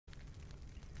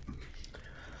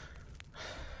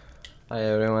Hi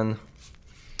everyone,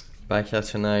 back here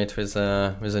tonight with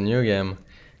a new game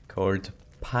called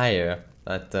Pyre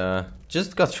that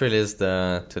just got released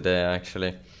today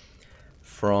actually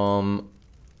from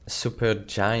Super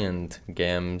Giant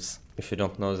Games. If you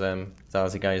don't know them, they are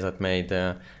the guys that made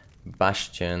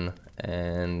Bastion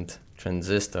and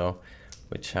Transistor,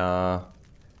 which are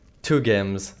two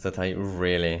games that I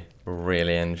really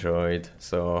enjoyed.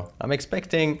 So I'm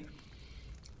expecting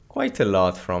quite a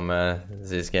lot from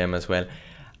this game as well.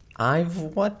 I've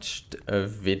watched a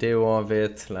video of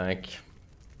it like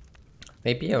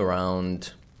maybe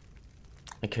around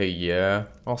like a year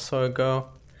or so ago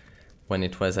when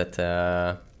it was at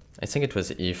I think it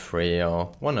was E3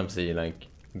 or one of the like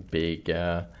big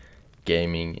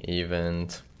gaming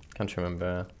event. Can't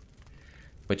remember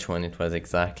which one it was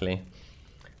exactly.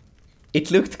 It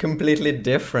looked completely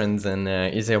different than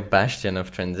either Bastion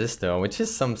of Transistor, which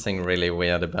is something really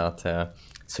weird about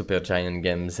Super Giant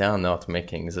Games. They are not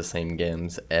making the same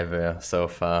games ever so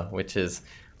far, which is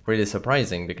really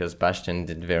surprising because Bastion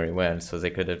did very well, so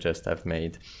they could have just have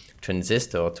made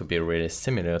Transistor to be really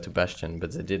similar to Bastion,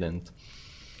 but they didn't.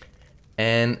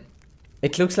 And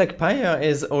it looks like Pyre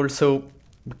is also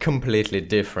completely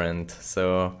different,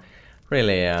 so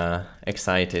really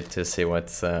excited to see what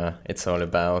it's all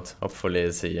about. Hopefully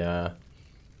the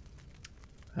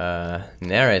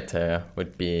narrator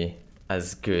would be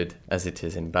as good as it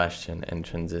is in Bastion and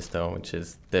Transistor, which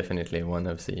is definitely one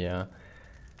of the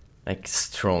like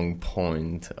strong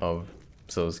point of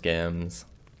those games.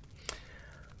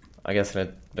 I guess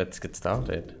let's get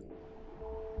started.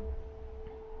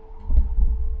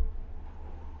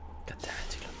 God damn it.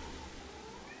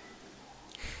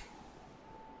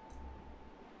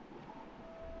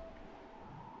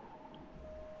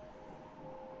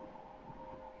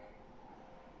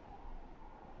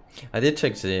 I did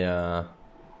check the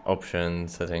option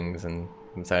settings and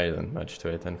there isn't much to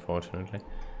it, unfortunately.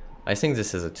 I think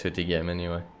this is a 2D game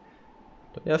anyway.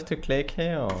 Do you have to click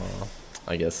here or?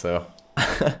 I guess so.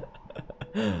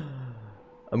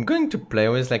 I'm going to play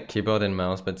with like keyboard and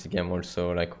mouse, but the game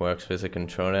also like works with a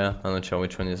controller. I'm not sure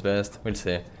which one is best. We'll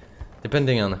see.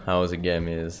 Depending on how the game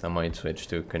is, I might switch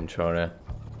to controller.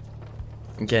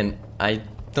 Again, I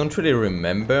don't really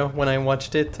remember when I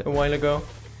watched it a while ago.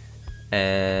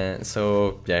 And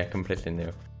so, yeah, completely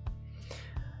new.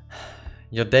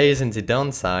 Your days in the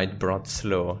downside brought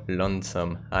slow,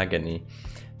 lonesome agony.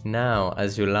 Now,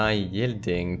 as you lie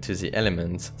yielding to the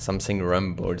elements, something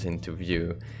rumbles into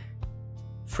view.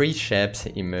 Three shapes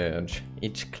emerge,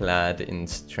 each clad in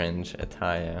strange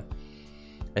attire.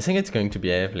 I think it's going to be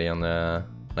heavily on a,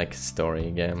 like,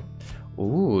 story game.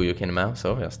 Ooh, you can mouse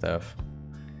over stuff.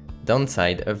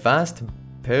 Downside, a vast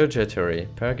purgatory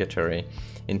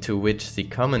into which the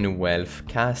Commonwealth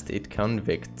cast its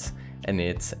convicts and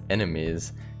its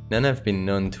enemies. None have been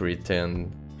known to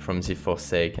return from the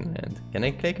Forsaken Land. Can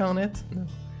I click on it? No.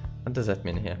 What does that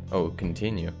mean here? Oh,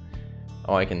 continue.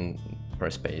 Oh, I can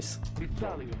press space.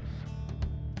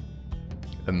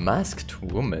 A masked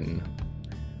woman.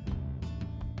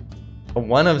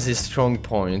 One of the strong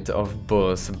points of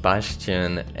both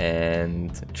Bastion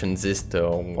and Transistor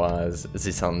was the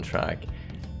soundtrack.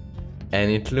 And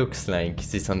it looks like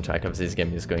the soundtrack of this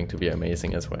game is going to be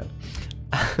amazing as well.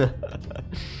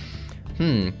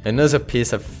 Another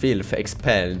piece of filth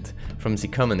expelled from the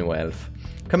Commonwealth.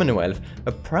 Commonwealth,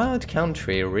 a proud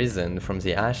country risen from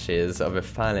the ashes of a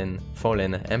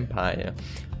fallen empire,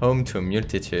 home to a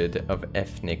multitude of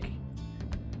ethnic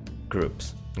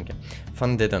groups. Okay.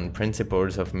 Founded on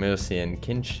principles of mercy and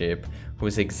kinship,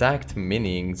 whose exact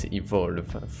meanings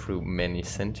evolve through many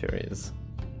centuries.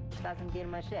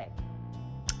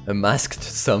 A masked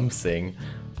something.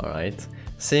 Alright.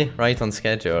 See, right on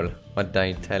schedule. What did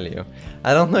I tell you?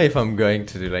 I don't know if I'm going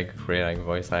to do like real like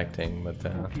voice acting, but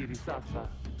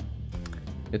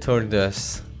you told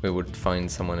us we would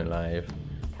find someone alive.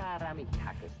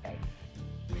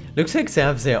 Looks like they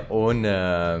have their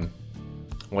own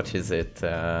what is it?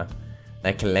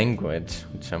 Like language,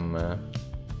 which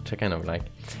I kind of like.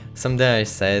 Someday I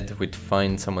said we'd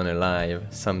find someone alive.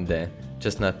 Someday.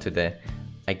 Just not today.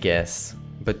 I guess.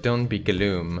 But don't be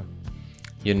gloom.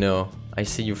 You know, I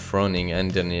see you frowning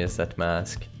underneath that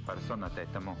mask.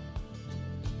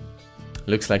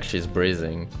 Looks like she's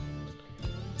breathing.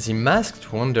 The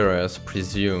masked wanderers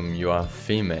presume you are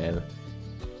female.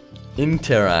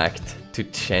 Interact to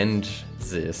change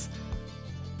this.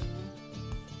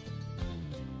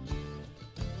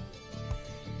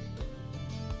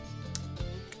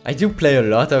 I do play a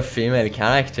lot of female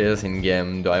characters in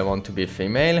game. Do I want to be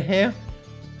female here?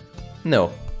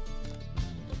 No.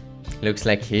 Looks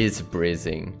like he's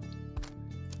breathing.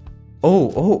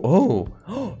 Oh!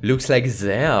 Looks like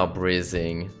they are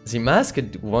breathing. The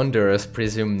masked wanderers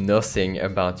presume nothing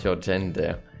about your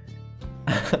gender.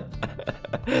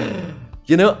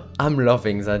 You know, I'm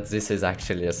loving that this is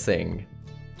actually a thing.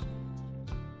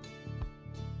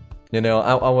 You know,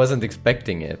 I wasn't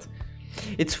expecting it.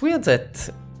 It's weird that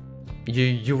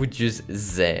you would use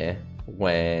they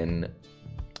when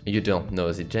you don't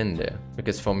know the gender.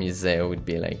 Because for me, they would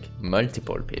be like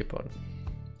multiple people.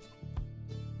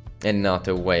 And not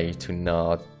a way to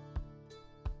not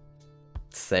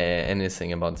say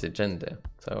anything about the gender.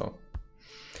 So,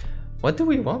 what do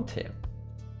we want here?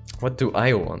 What do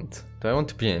I want? Do I want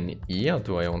to be an E or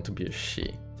do I want to be a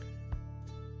she?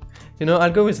 You know,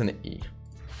 I'll go with an E.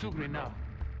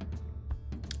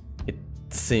 It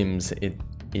seems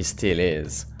he still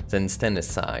is. Then stand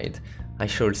aside. I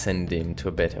shall send him to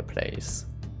a better place.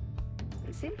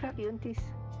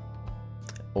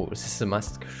 Oh, this is a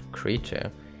masked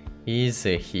creature. He's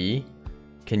a he.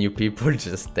 Can you people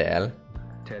just tell?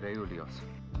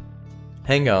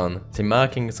 Hang on, the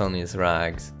markings on his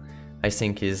rags. I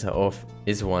think he's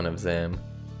one of them.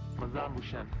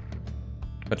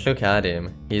 But look at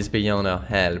him, he's beyond our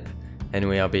help, and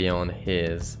we are beyond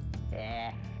his.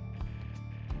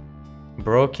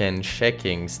 Broken,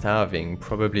 shaking, starving,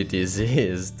 probably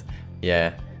diseased.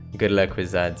 Yeah, good luck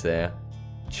with that there,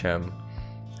 chum.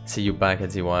 See you back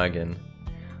at the wagon.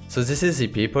 So this is the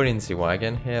people in the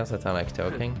wagon here that are like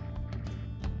talking?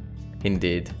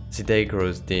 Indeed, the day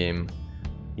grows dim.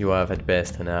 You have at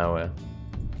best an hour.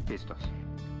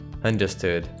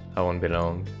 Understood, I won't be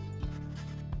long.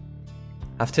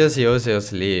 After the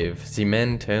others leave, the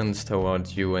man turns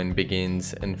towards you and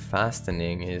begins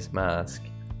unfastening his mask.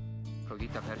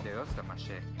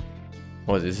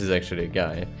 Oh, this is actually a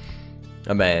guy.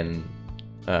 A man.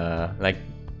 Like,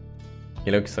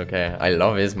 he looks okay. I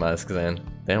love his mask then.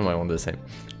 Damn, I want the same.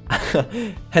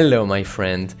 Hello, my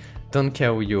friend. Don't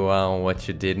care who you are or what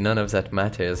you did, none of that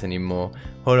matters anymore.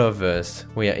 All of us,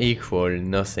 we are equal,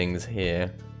 nothing's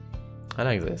here. I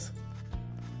like this.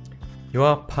 You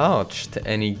are parched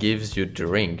and he gives you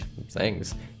drink.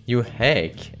 Thanks. You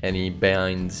ache and he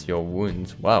binds your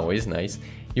wounds. Wow, he's nice.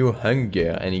 You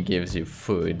hunger and he gives you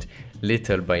food.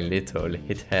 Little by little,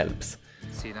 it helps.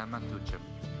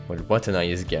 Well, what a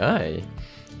nice guy.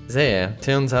 There,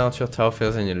 turns out you're tougher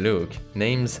than you look.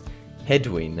 Name's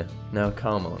Edwin. Now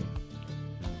come on.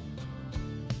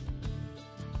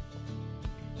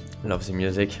 Love the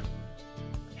music.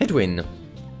 Edwin.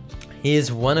 He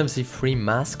is one of the 3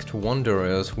 masked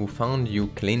wanderers who found you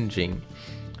clinging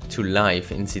to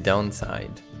life in the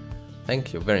downside.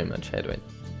 Thank you very much, Edwin.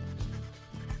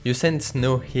 You sense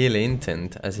no ill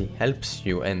intent as he helps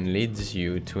you and leads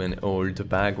you to an old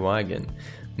bag wagon.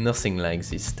 Nothing like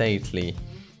the stately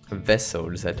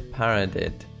vessels that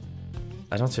paraded.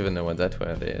 I don't even know what that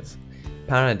word is.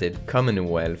 Paraded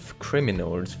Commonwealth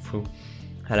criminals through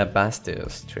alabaster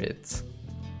streets.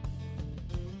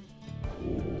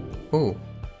 Oh,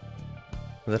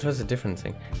 that was a different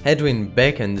thing. Edwin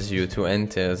beckons you to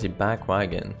enter the back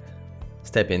wagon.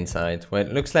 Step inside. Well,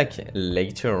 it looks like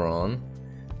later on,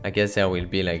 I guess there will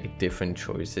be like different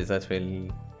choices that we'll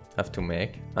have to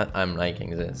make. I'm liking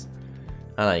this.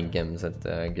 I like games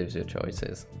that gives you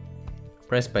choices.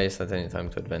 Press space at any time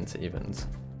to advance events.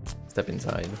 Step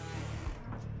inside.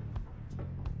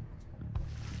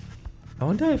 I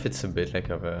wonder if it's a bit like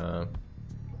of a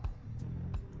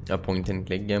point and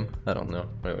click game. I don't know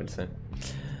what I would say.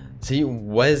 The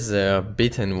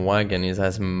weather-beaten wagon is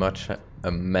as much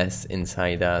a mess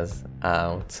inside as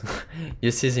out.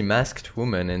 You see the masked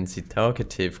woman and the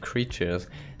talkative creatures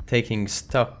taking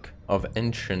stock of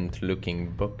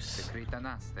ancient-looking books.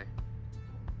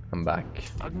 I'm back.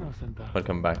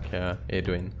 Welcome back,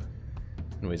 Edwin.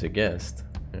 And with a guest.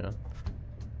 Yeah.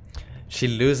 She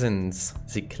loosens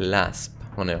the clasp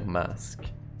on her mask.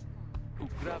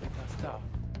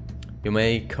 You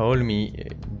may call me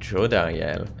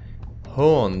Jodariel,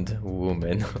 horned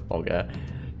woman. Okay,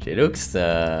 she looks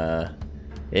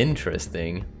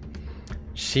interesting.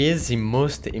 She is the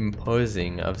most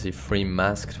imposing of the 3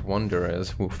 masked wanderers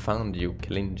who found you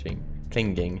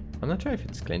clinging. I'm not sure if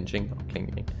it's clinging or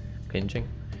clinging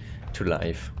to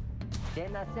life.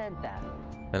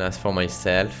 And as for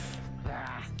myself,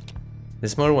 the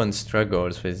small one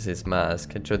struggles with his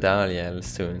mask. Jodariel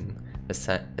soon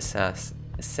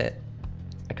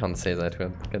I can't say that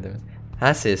word.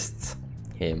 Assists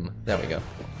him. There we go.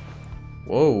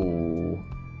 Whoa.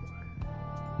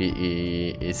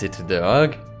 Is it a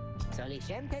dog?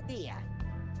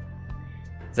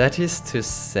 That is to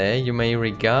say, you may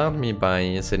regard me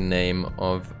by the name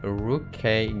of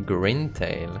Ruke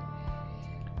Greentail.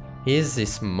 He is the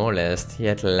smallest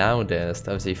yet loudest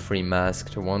of the three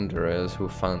masked wanderers who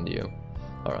found you.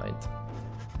 Alright.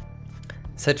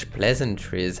 Such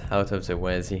pleasantries out of the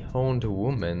way, the old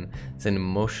woman then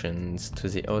motions to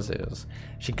the others.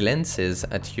 She glances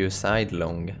at you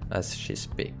sidelong as she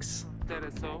speaks.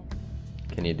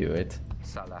 Can you do it?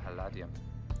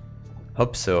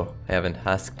 Hope so. I haven't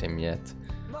asked him yet.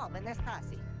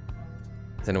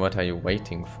 Then what are you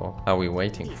waiting for? Are we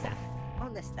waiting for?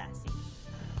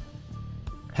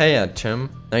 Hey chum,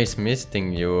 nice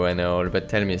meeting you and all, but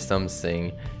tell me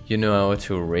something. You know how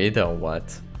to read or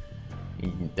what?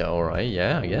 Alright,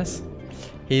 yeah, I guess.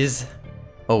 He's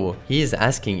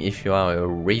asking if you are a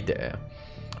reader.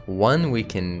 One we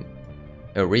can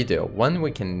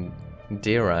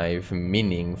derive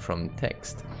meaning from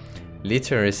text.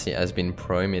 Literacy has been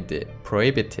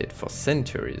prohibited for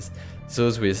centuries.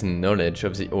 Those with knowledge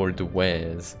of the old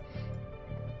ways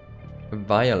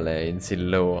violate the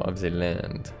law of the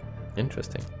land.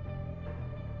 Interesting.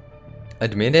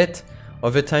 Admit it?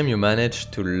 Over time you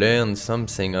managed to learn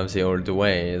something of the old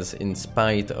ways in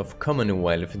spite of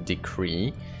Commonwealth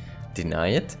decree. Deny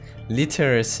it?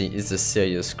 Literacy is a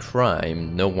serious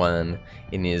crime. No one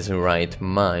in his right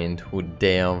mind would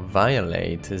dare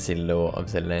violate the law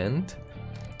of the land.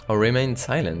 Or remain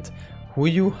silent. Who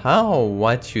you are,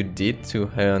 what you did to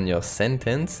earn your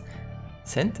sentence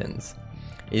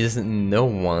is no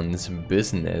one's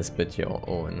business but your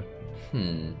own.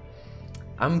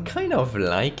 I'm kind of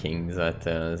liking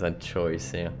that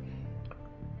choice here.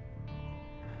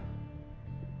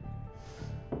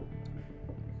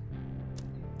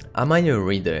 Am I a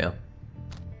reader?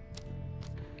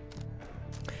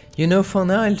 You know, for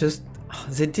now I'll just...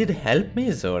 They did help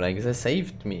me though, like they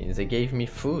saved me, they gave me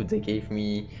food, they gave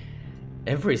me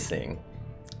everything.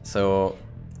 So...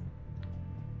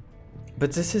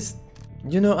 But this is...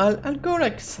 You know, I'll go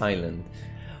like silent.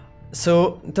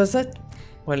 So, does that...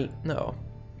 Well, no.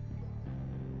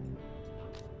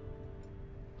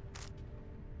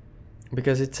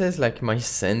 Because it says like my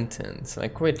sentence,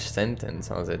 like which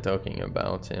sentence are they talking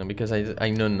about? You know, because I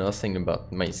know nothing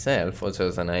about myself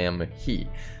other than I am a he.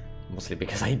 Mostly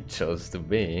because I chose to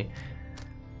be.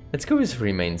 Let's go with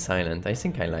remain silent. I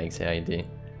think I like the idea.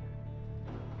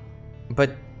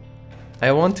 But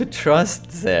I want to trust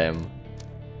them.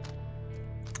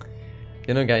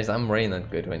 You know guys, I'm really not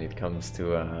good when it comes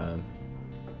to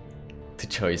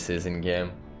choices in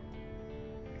game.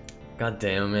 God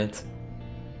damn it.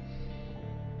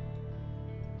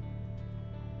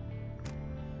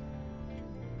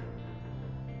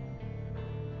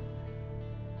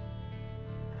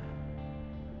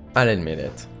 I'll admit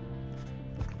it.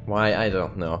 Why, I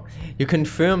don't know. You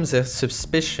confirm their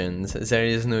suspicions, there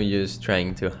is no use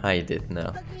trying to hide it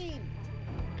now.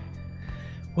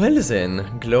 Well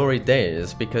then, glory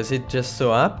days, because it just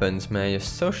so happens my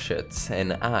associates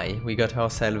and we got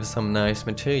ourselves some nice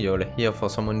material here for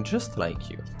someone just like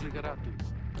you.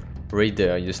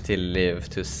 Reader, you still live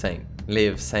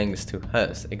thanks to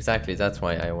us. Exactly, that's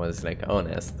why I was like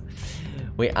honest.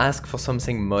 We ask for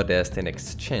something modest in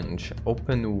exchange.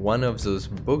 Open one of those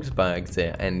books bags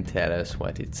there and tell us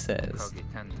what it says.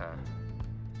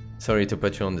 Sorry to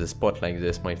put you on the spot like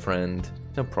this, my friend.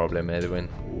 No problem, Edwin.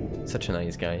 Such a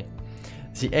nice guy.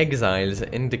 The exiles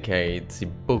indicate the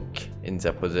book in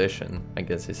their possession. I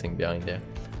guess this thing behind there.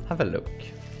 Have a look.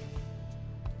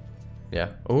 Yeah.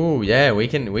 Oh, yeah, we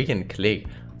can click.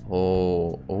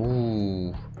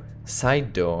 Oh.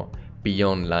 Side door.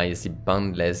 Beyond lies the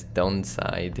boundless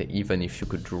downside. Even if you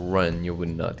could run, you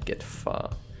would not get far.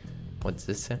 What's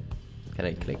this? Can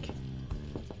I click?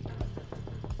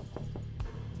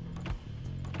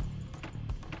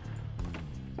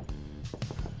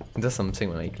 Does something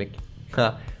when I click.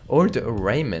 Old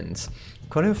raiments,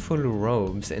 colorful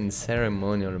robes and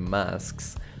ceremonial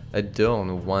masks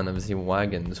adorn one of the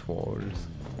wagon's walls.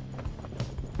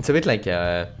 It's a bit like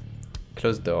a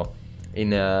closed door.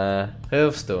 In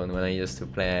Hearthstone, when I used to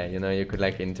play, you know, you could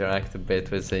like interact a bit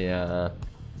with the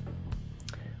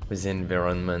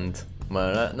environment.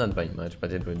 Well, not very much,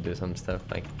 but it would do some stuff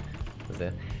like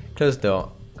the closed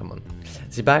door. Come on.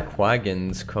 The back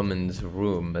wagon's commons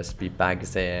room must be back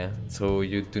there, so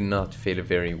you do not feel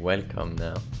very welcome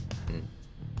now.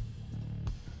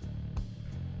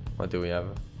 What do we have?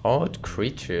 Odd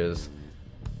creatures.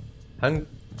 Come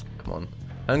on.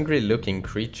 Hungry looking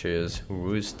creatures who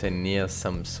roost near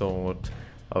some sort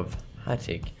of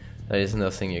attic. There is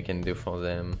nothing you can do for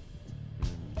them.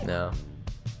 No.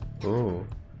 Ooh.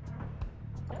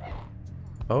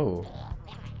 Oh.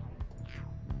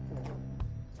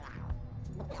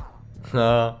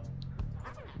 Ah.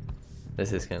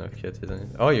 This is kind of cute, isn't it?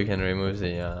 Oh, you can remove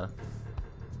the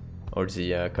Or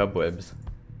the cobwebs.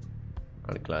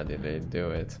 I'll gladly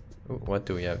do it. Ooh, what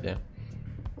do we have here?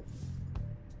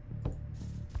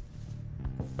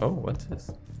 Oh, what's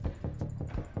this?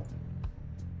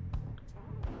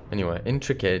 Anyway,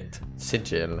 intricate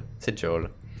sigil.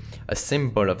 A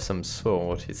symbol of some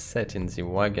sort is set in the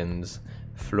wagon's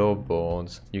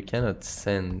floorboards. You cannot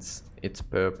sense its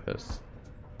purpose.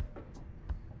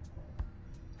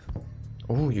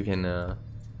 Oh, you can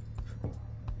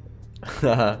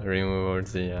remove all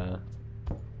the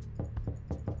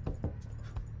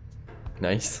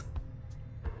nice.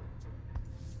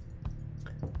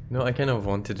 No, I kind of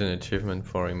wanted an achievement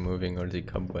for removing all the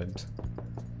cobwebs.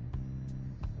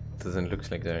 Doesn't look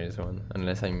like there is one,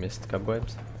 unless I missed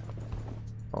cobwebs.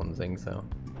 I don't think so.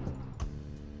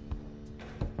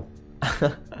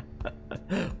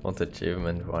 Want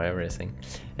achievement for everything.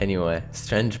 Anyway,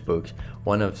 strange book.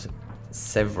 One of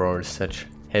several such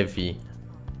heavy,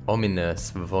 ominous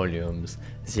volumes.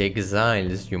 The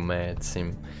exiles you met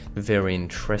seem very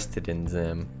interested in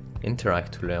them.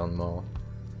 Interact to learn more.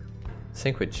 I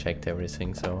think we checked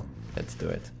everything, so let's do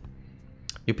it.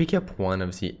 You pick up one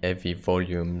of the heavy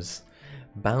volumes,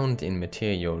 bound in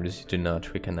materials you do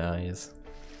not recognize.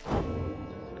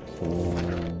 Ooh,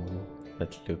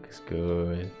 that looks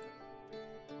good.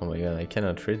 Oh my god, I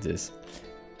cannot read this.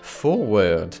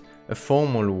 Forward, a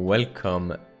formal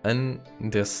welcome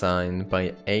undersigned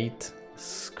by 8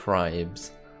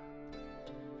 scribes.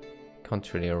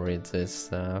 Can't really read this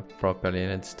properly.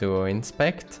 Let's do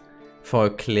inspect for a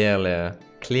clearer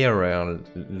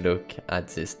look at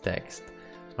this text.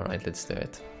 Alright, let's do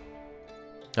it.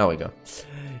 There we go.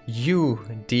 You,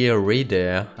 dear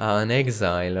reader, are an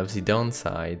exile of the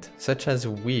downside, such as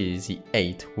we, the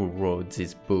 8 who wrote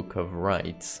this book of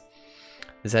rites.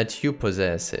 That you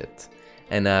possess it,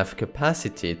 and have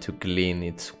capacity to glean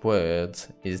its words,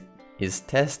 is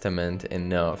testament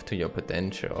enough to your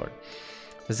potential.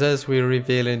 Thus we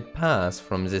reveal a path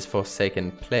from this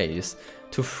forsaken place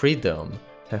to freedom,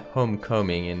 a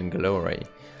homecoming in glory.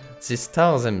 The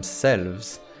stars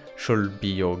themselves shall be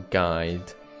your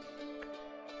guide.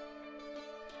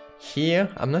 Here,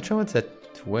 I'm not sure what that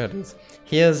word is.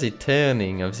 Here the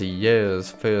turning of the year's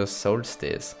first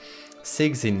solstice.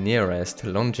 Seek the nearest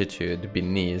longitude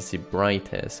beneath the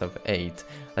brightest of 8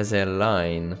 as their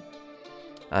line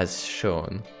as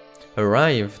shown.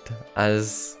 Arrived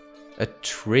as a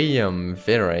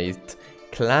triumvirate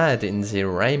clad in the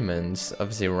raiments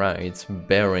of the rites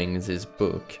bearing this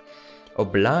book.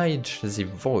 Oblige the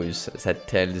voice that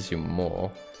tells you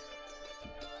more.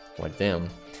 What damn.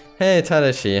 Hey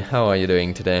Tadashi, how are you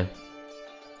doing today?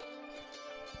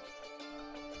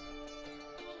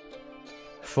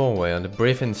 Forward,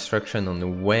 brief instruction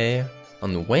on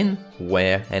when,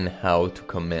 where, and how to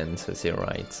commence the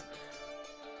rites.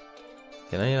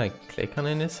 Can I like click on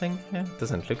anything here?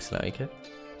 Doesn't look like it.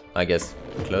 I guess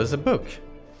close the book.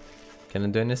 Can I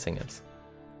do anything else?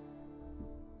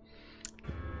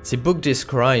 The book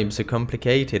describes a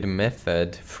complicated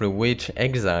method through which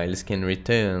exiles can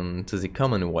return to the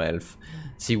Commonwealth.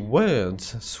 The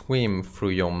words swim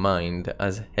through your mind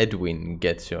as headwind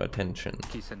gets your attention.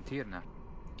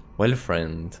 Well,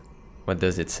 friend, what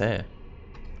does it say?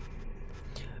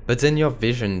 But then your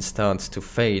vision starts to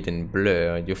fade and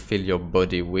blur, you feel your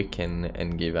body weaken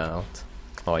and give out.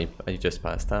 Oh, I just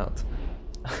passed out.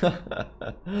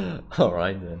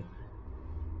 Alright then.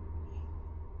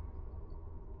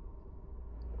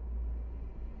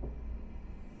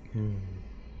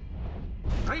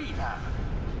 Pyre!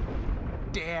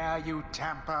 Dare you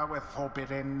tamper with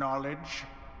forbidden knowledge?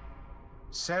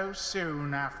 So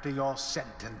soon after your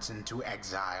sentence into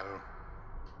exile.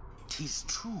 'Tis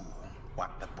true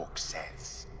what the book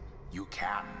says. You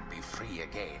can be free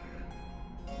again.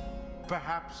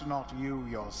 Perhaps not you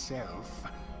yourself,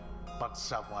 but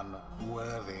someone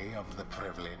worthy of the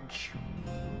privilege.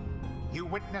 You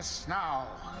witness now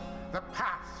the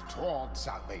path toward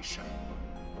salvation.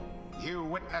 You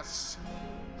witness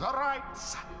the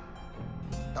rites,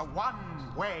 the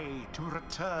one way to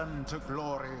return to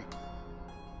glory.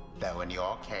 Though in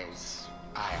your case,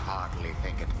 I hardly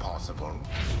think it possible.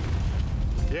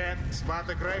 Yet, by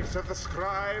the grace of the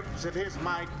scribes, it is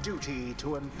my duty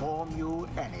to inform you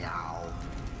anyhow.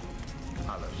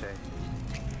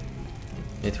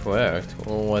 It worked.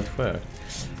 Oh, what worked?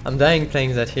 I'm dying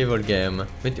playing that evil game.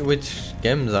 Which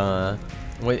games are...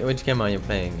 Which game are you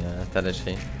playing,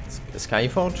 Tadashi?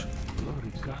 Skyforge?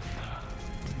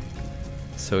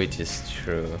 So it is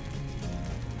true.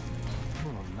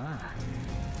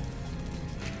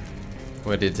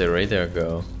 Where did the radar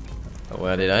go?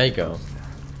 Where did I go?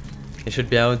 He should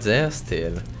be out there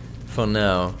still. For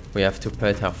now, we have to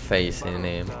put our faith in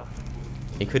him.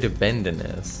 He could abandon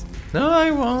us. No,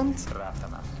 I won't.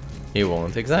 He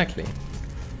won't, exactly.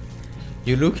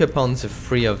 You look upon the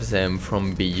three of them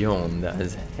from beyond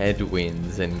as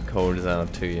headwinds and calls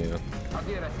out to you.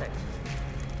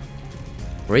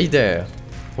 Reader,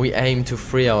 we aim to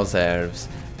free ourselves.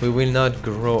 We will not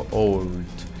grow old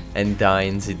and die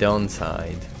in the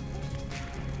downside.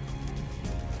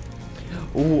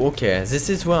 Ooh, okay, this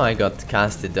is where I got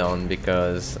casted on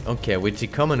because, okay, with the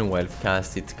Commonwealth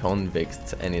cast its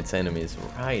convicts and its enemies.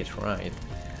 Right.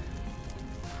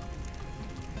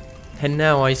 And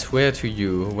now I swear to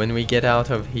you, when we get out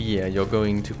of here, you're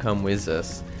going to come with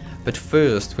us. But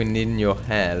first, we need your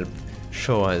help.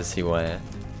 Show us the way.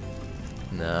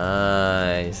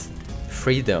 Nice.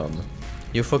 Freedom.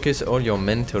 You focus all your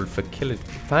mental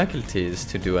faculties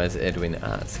to do as Edwin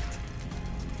asked.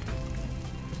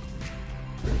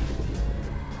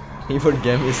 Evil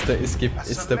game is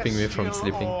stopping me from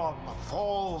sleeping.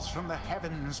 Falls from the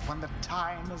heavens when the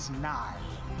time is nigh.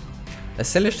 A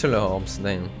celestial orb's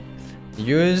name.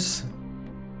 Use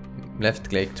left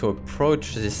click to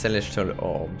approach the celestial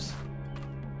orbs.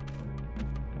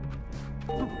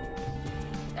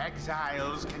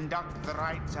 Exiles conduct the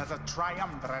rites as a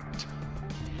triumvirate,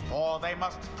 for they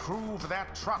must prove their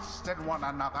trust in one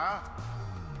another,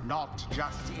 not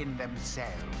just in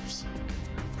themselves.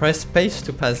 Press space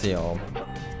to pass the orb.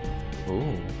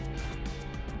 Ooh.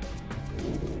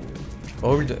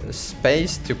 Hold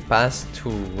space to pass to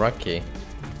Rocky.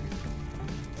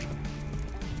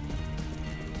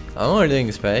 I'm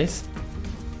holding space.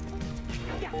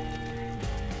 Yeah.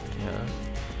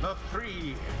 The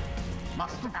three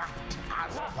must act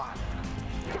as one.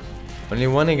 Only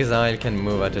one exile can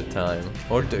move at a time.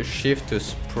 Hold shift to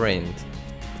sprint.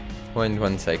 Wait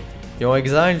one sec. Your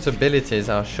exile's abilities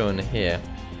are shown here.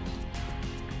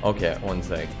 Okay, one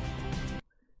sec.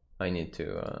 I need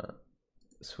to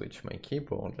switch my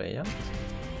keyboard layout.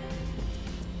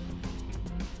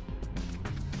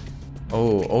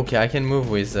 Oh, okay, I can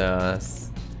move with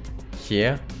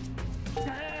here.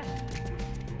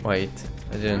 Wait,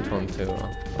 I didn't want to.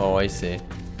 Oh, I see.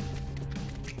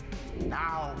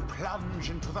 Now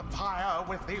plunge into the pyre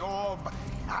with the orb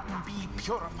and be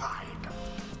purified.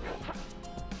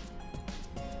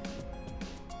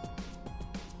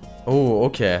 Oh,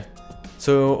 okay.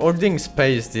 So holding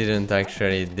space didn't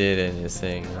actually did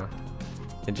anything.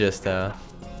 It just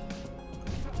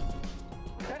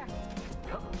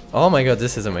Oh my god,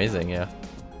 this is amazing, yeah.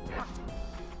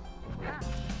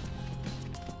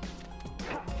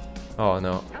 Oh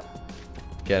no.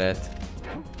 Get it.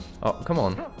 Oh, come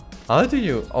on. How do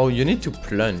you... Oh, you need to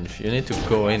plunge. You need to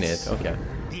go in it. Okay.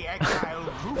 The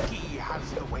exile rookie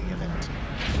has the way of it.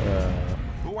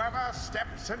 Whoever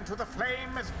steps into the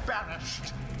flame is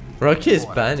banished. Rocky is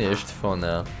banished for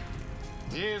now.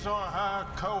 His or her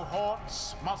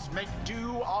cohorts must make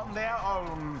do on their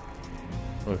own.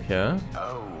 Okay.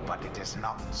 Oh, but it is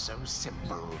not so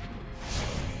simple.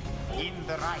 In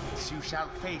the rites you shall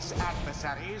face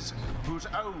adversaries whose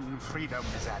own freedom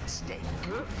is at stake.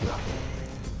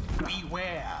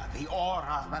 Beware the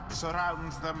aura that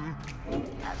surrounds them,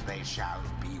 as they shall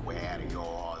beware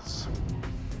yours.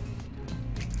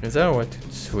 Is there a way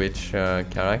to switch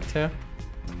character?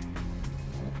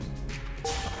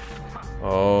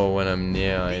 Oh, when I'm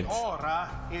near it. The aura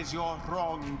is your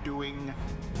wrongdoing.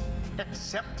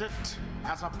 Accept it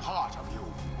as a part of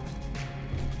you.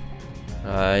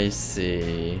 I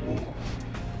see.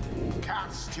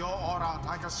 Cast your aura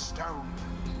like a stone.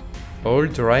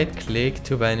 Hold right click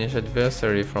to banish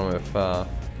adversary from afar.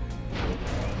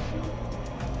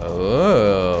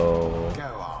 Oh. Go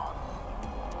on.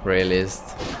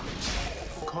 Realist.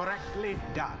 Correctly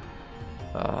done.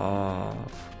 Ah.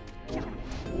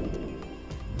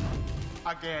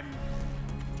 Again.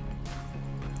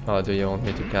 Oh, do you want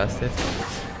me to cast it?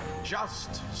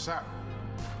 Just so.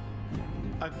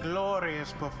 A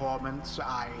glorious performance,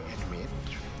 I admit.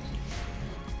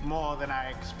 More than I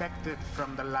expected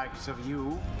from the likes of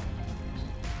you.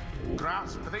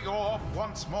 Grasp the orb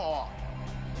once more.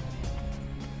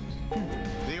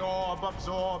 The orb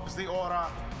absorbs the aura,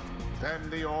 then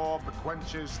the orb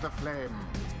quenches the flame.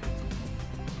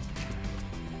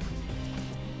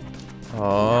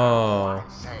 Oh. I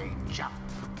say jump.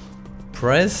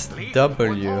 Press Leap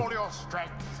W with all your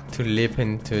strength. to leap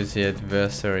into the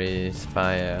adversary's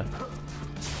pyre.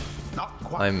 Not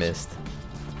quite. I missed.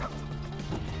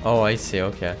 Oh, I see,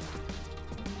 okay.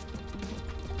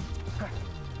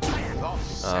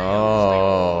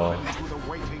 Oh.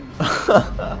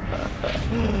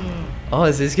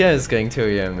 Oh, this guy is going to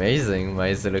be amazing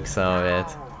by the looks of it.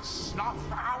 Snuff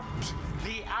out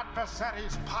the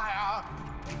adversary's pyre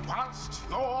whilst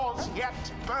yours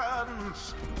yet burns.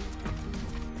 strength.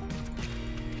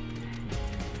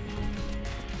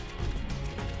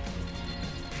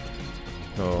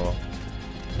 Oh,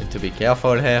 need to be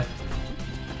careful here.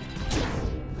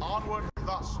 Onward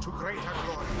thus to greater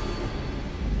glory.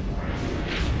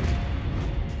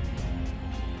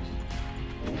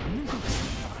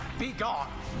 Be gone.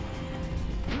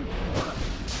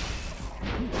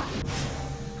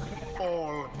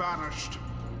 All banished.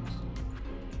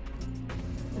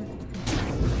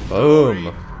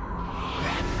 Boom!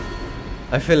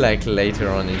 I feel like later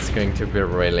on it's going to be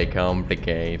really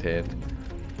complicated.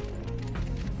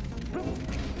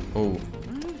 Oh.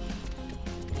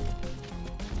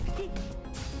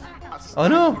 Oh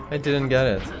no! I didn't get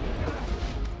it.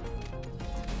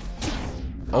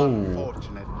 Oh.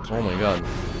 Oh my god.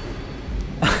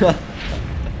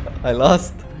 I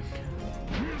lost.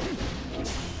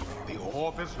 The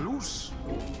orb is loose.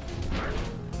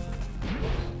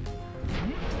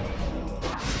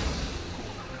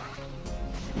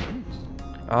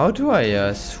 How do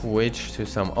I switch to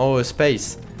some... Oh,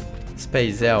 space.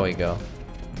 Space, there we go.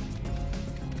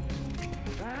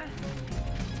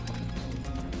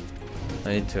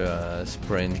 I need to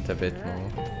sprint a bit more.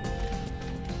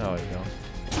 There we go.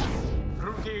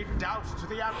 Rookie doused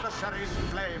the adversary's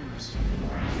flames.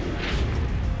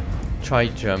 Try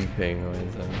jumping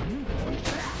with them.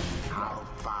 How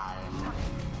fine.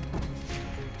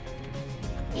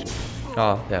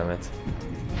 Oh, damn it.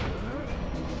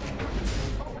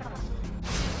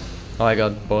 Oh, I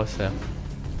got both here.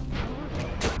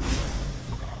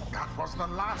 That was the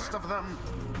last of them.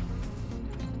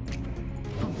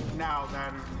 Now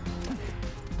then.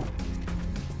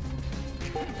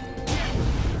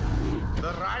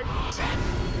 The rite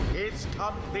is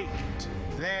complete.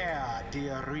 There,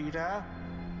 dear reader.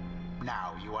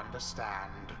 Now you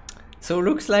understand. So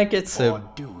looks like it's Or a...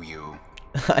 do you?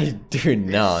 I do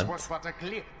not. This was but a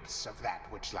glimpse of that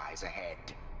which lies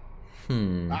ahead.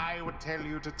 I would tell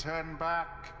you to turn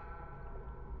back,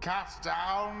 cast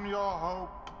down your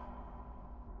hope.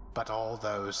 But all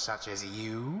those such as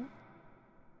you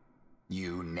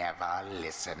never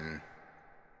listen.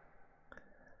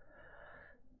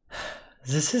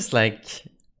 This is like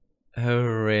a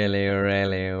really,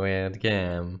 really weird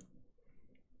game.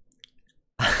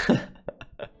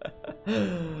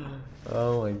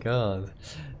 Oh my god.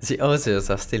 The others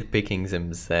are still picking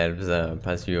themselves up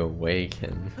as you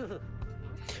awaken.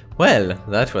 Well,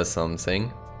 that was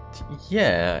something.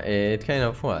 Yeah, it kind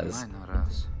of was.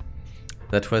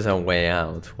 That was our way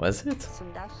out, was it?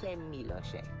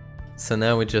 So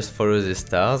now we just follow the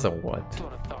stars or what?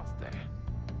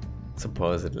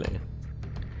 Supposedly.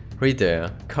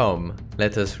 Reader, come,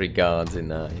 let us regard the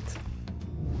night.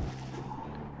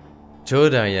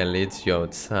 Jodaya leads you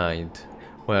outside,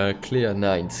 where a clear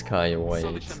night sky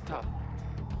awaits.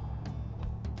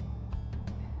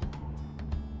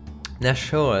 Now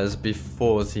show us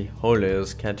before the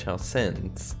haulers catch our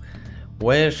scents.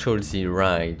 Where shall the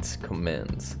rite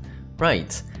commence?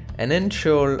 Right, an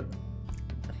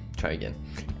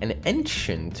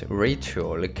ancient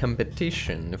ritual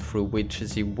competition through which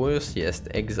the worthiest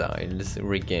exiles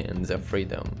regain their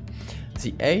freedom.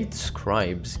 The 8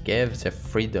 scribes gave their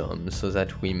freedom so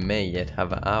that we may yet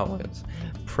have ours.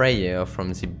 Prayer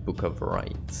from the Book of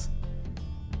Rites.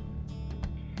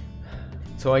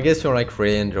 So I guess you're like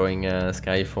really enjoying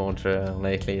Skyforge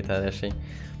lately, Tadashi.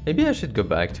 Maybe I should go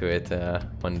back to it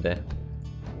one day.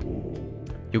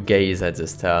 You gaze at the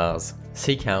stars,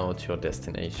 seek out your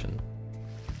destination.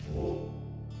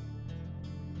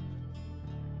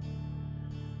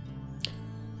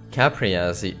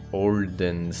 Capria, the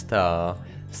olden star,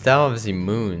 star of the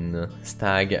moon,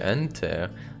 stag hunter,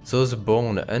 those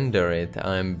born under it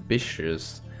are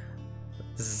ambitious,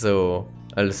 though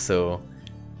also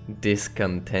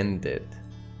discontented.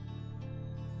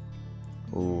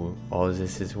 Ooh, oh,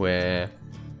 this is where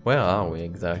are we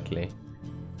exactly?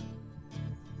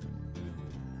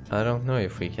 I don't know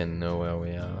if we can know where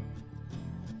we are.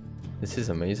 This is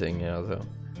amazing here though.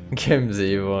 Game's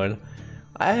evil.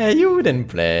 You wouldn't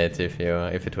play it if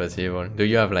it was evil. Do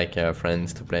you have like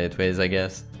friends to play it with, I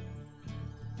guess?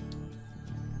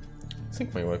 I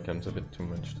think my webcam's a bit too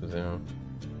much to the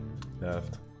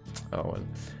left. Oh well.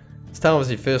 Star of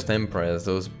the first empress,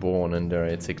 those born under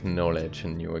its acknowledge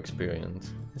and new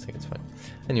experience. I think it's fine.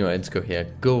 Anyway, let's go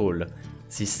here. Goal.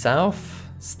 The South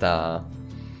Star.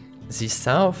 The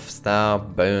South Star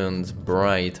burns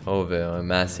bright over a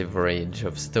massive ridge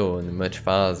of stone much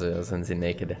farther than the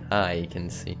naked eye can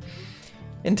see.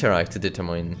 Interact to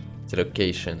determine the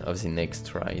location of the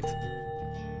next rite.